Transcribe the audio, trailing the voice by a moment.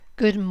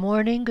Good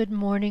morning, good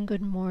morning,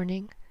 good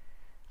morning.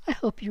 I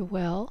hope you're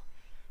well.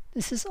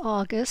 This is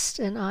August,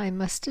 and I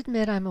must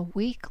admit I'm a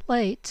week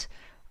late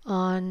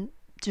on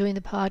doing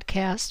the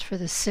podcast for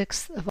the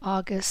 6th of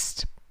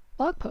August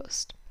blog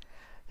post.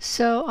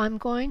 So I'm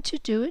going to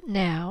do it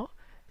now.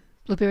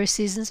 Blueberry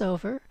season's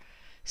over,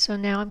 so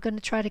now I'm going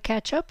to try to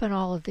catch up on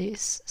all of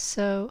these.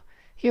 So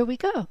here we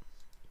go.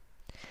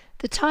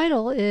 The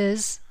title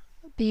is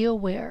Be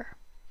Aware.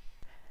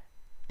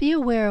 Be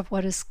aware of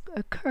what is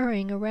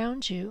occurring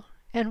around you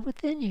and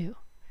within you.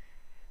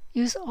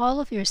 Use all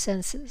of your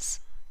senses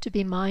to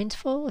be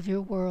mindful of your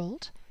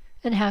world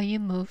and how you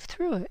move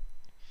through it.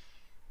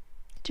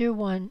 Dear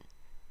one,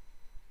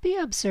 be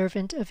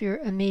observant of your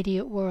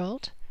immediate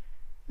world.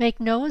 Make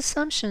no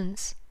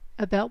assumptions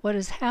about what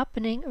is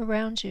happening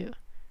around you.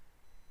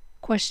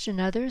 Question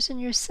others and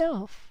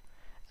yourself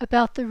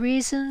about the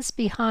reasons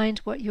behind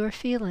what you're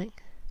feeling.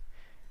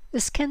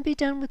 This can be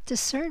done with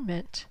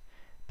discernment,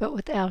 but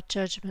without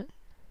judgment.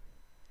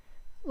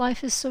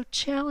 Life is so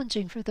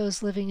challenging for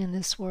those living in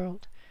this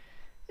world.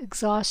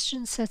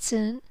 Exhaustion sets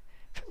in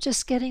from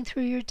just getting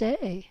through your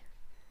day.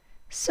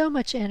 So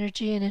much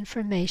energy and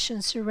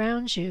information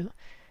surrounds you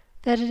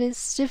that it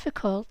is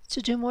difficult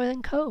to do more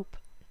than cope.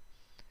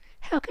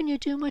 How can you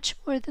do much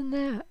more than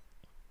that?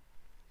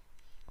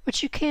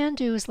 What you can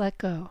do is let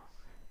go.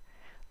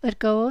 Let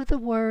go of the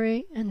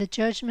worry and the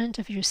judgment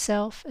of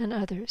yourself and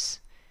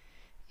others.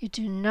 You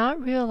do not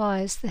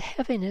realize the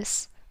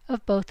heaviness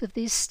of both of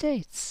these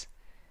states.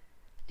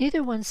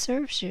 Neither one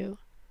serves you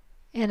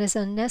and is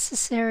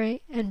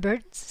unnecessary and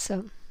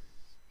burdensome.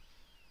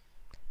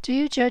 Do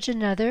you judge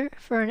another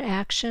for an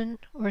action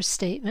or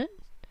statement?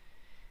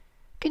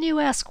 Can you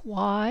ask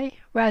why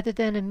rather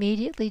than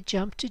immediately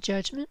jump to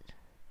judgment?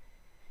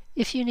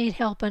 If you need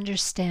help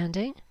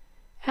understanding,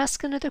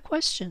 ask another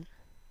question.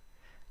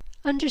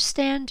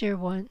 Understand, dear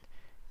one,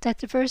 that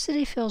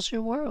diversity fills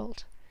your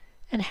world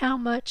and how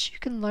much you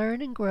can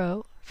learn and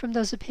grow from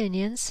those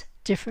opinions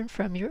different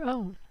from your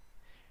own.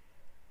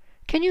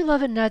 Can you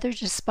love another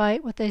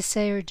despite what they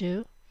say or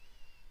do?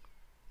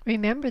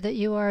 Remember that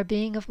you are a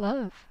being of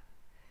love.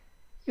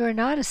 You are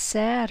not a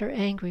sad or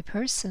angry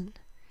person.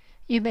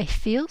 You may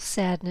feel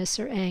sadness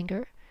or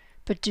anger,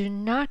 but do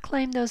not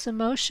claim those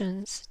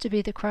emotions to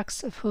be the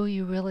crux of who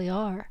you really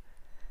are.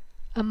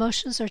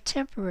 Emotions are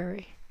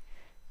temporary.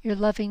 Your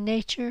loving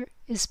nature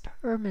is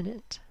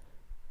permanent.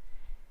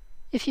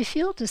 If you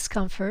feel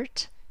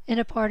discomfort in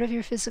a part of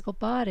your physical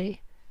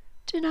body,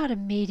 do not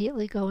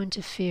immediately go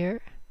into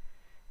fear.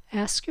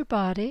 Ask your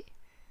body,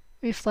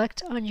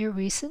 reflect on your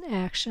recent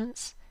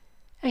actions,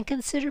 and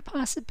consider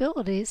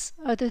possibilities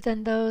other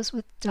than those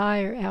with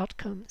dire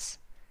outcomes.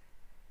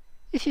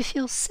 If you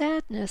feel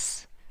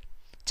sadness,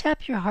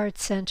 tap your heart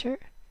center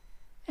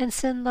and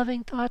send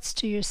loving thoughts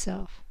to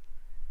yourself.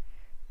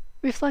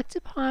 Reflect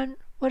upon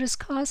what is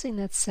causing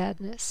that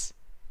sadness.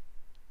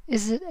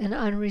 Is it an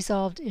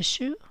unresolved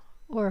issue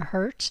or a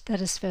hurt that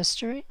is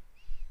festering?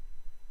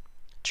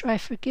 Try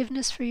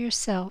forgiveness for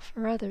yourself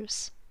or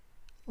others.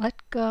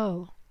 Let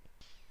go.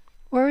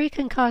 Worry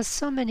can cause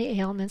so many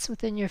ailments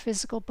within your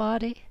physical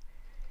body.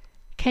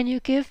 Can you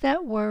give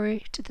that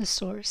worry to the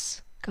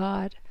source,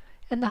 God,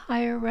 and the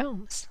higher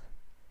realms?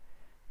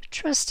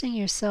 Trusting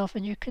yourself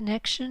and your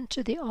connection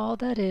to the all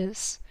that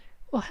is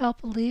will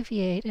help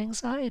alleviate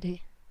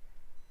anxiety.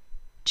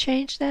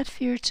 Change that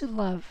fear to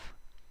love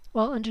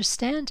while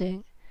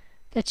understanding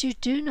that you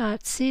do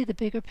not see the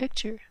bigger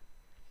picture.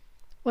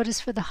 What is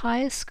for the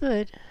highest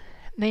good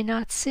may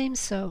not seem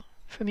so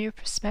from your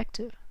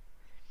perspective.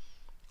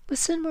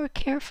 Listen more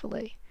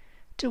carefully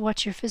to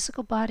what your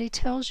physical body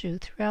tells you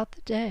throughout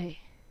the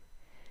day.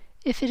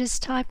 If it is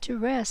time to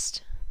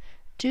rest,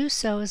 do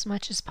so as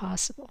much as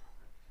possible.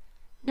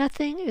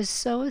 Nothing is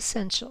so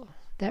essential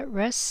that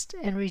rest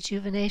and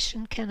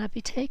rejuvenation cannot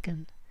be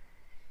taken.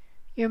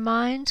 Your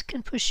mind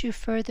can push you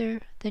further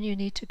than you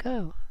need to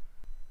go.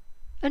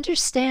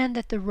 Understand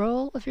that the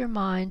role of your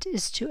mind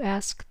is to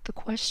ask the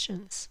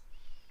questions,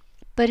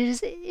 but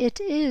it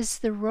is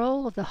the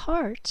role of the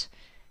heart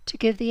to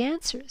give the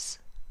answers.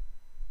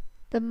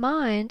 The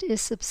mind is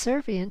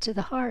subservient to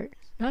the heart,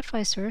 not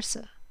vice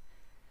versa.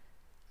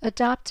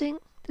 Adopting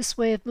this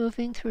way of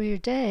moving through your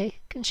day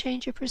can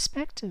change your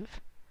perspective.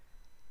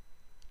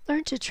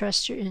 Learn to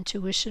trust your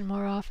intuition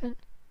more often.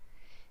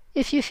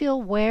 If you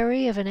feel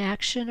wary of an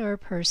action or a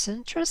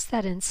person, trust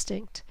that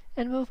instinct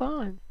and move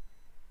on.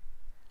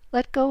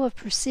 Let go of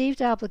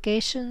perceived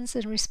obligations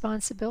and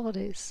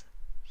responsibilities.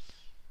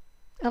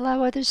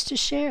 Allow others to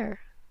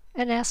share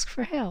and ask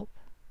for help.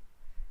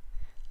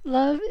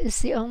 Love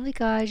is the only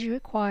guide you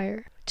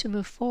require to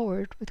move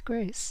forward with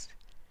grace.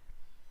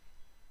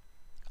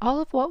 All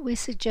of what we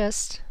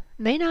suggest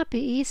may not be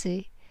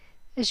easy,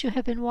 as you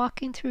have been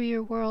walking through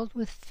your world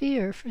with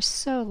fear for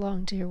so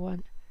long, dear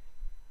one.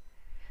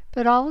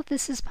 But all of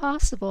this is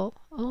possible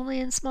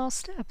only in small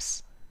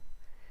steps.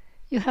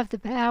 You have the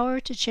power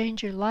to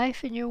change your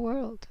life and your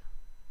world.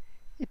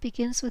 It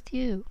begins with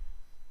you.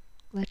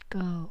 Let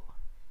go.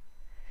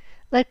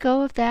 Let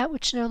go of that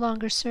which no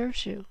longer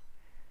serves you.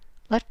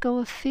 Let go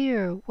of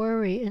fear,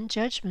 worry, and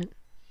judgment.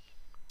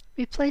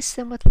 Replace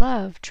them with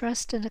love,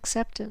 trust, and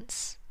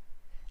acceptance.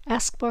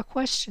 Ask more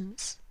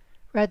questions,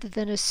 rather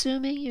than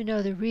assuming you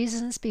know the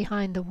reasons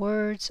behind the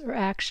words or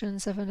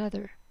actions of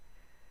another.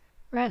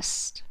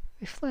 Rest,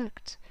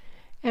 reflect,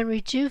 and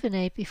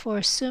rejuvenate before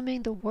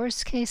assuming the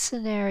worst-case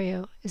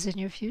scenario is in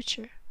your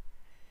future.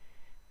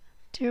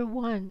 Dear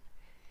one,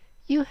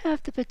 you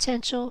have the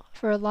potential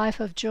for a life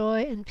of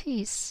joy and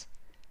peace,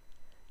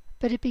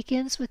 but it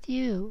begins with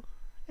you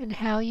and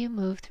how you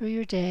move through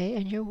your day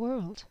and your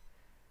world.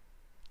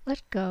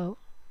 Let go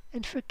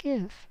and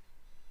forgive.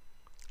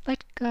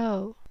 Let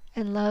go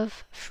and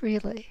love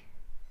freely.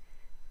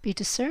 Be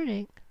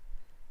discerning,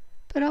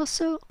 but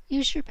also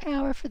use your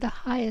power for the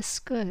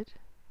highest good.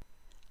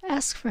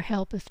 Ask for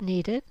help if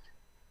needed.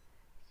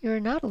 You are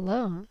not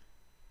alone.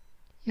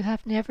 You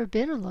have never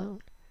been alone.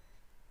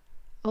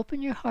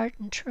 Open your heart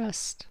and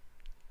trust.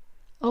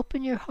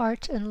 Open your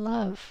heart and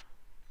love.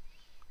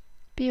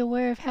 Be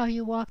aware of how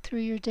you walk through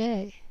your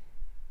day.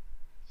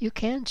 You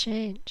can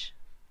change.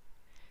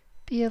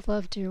 Be of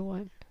love, dear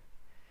one.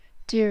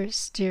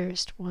 Dearest,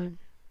 dearest one,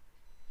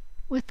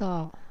 with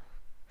all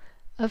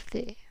of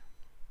thee.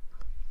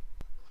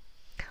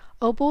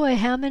 Oh boy,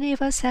 how many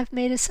of us have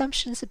made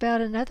assumptions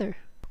about another?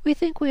 We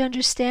think we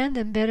understand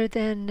them better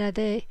than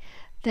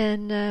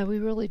we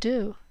really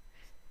do.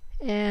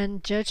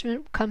 And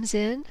judgment comes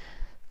in.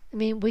 I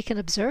mean, we can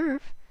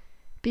observe,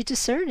 be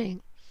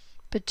discerning,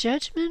 but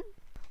judgment,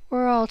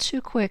 we're all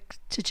too quick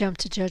to jump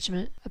to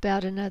judgment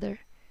about another.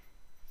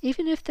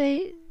 Even if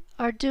they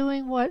are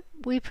doing what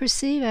we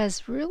perceive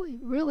as really,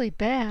 really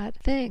bad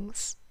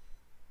things,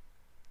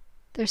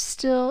 there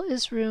still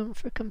is room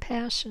for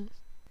compassion.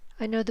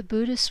 I know the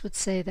Buddhists would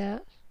say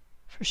that,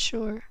 for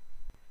sure.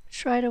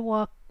 Try to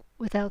walk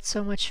without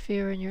so much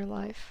fear in your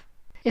life.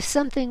 If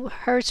something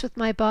hurts with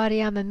my body,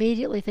 I'm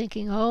immediately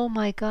thinking, oh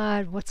my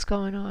God, what's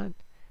going on?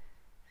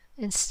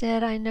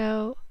 Instead, I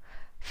know,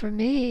 for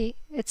me,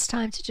 it's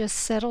time to just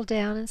settle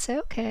down and say,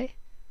 okay,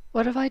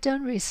 what have I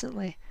done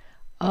recently?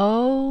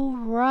 Oh,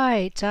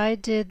 right, I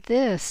did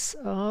this.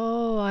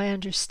 Oh, I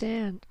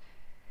understand.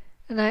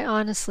 And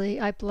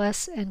I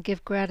bless and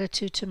give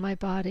gratitude to my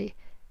body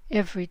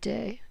every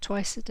day,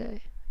 twice a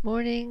day,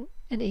 morning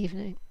and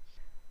evening.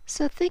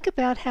 So think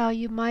about how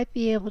you might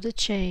be able to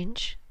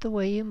change the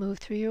way you move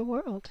through your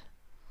world.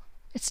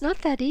 It's not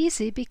that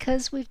easy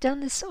because we've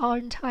done this our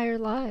entire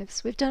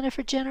lives. We've done it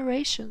for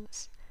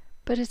generations.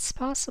 But it's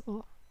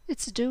possible.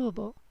 It's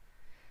doable.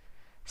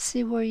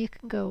 See where you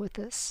can go with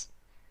this.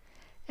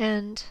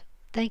 And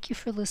thank you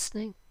for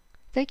listening.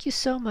 Thank you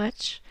so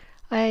much.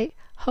 I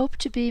hope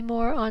to be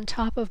more on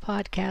top of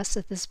podcasts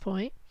at this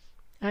point.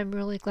 I'm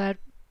really glad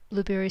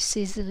blueberry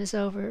season is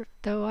over,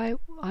 though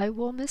I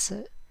will miss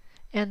it.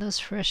 And those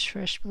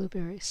fresh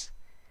blueberries.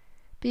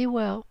 Be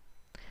well.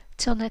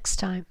 Till next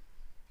time.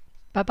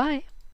 Bye-bye.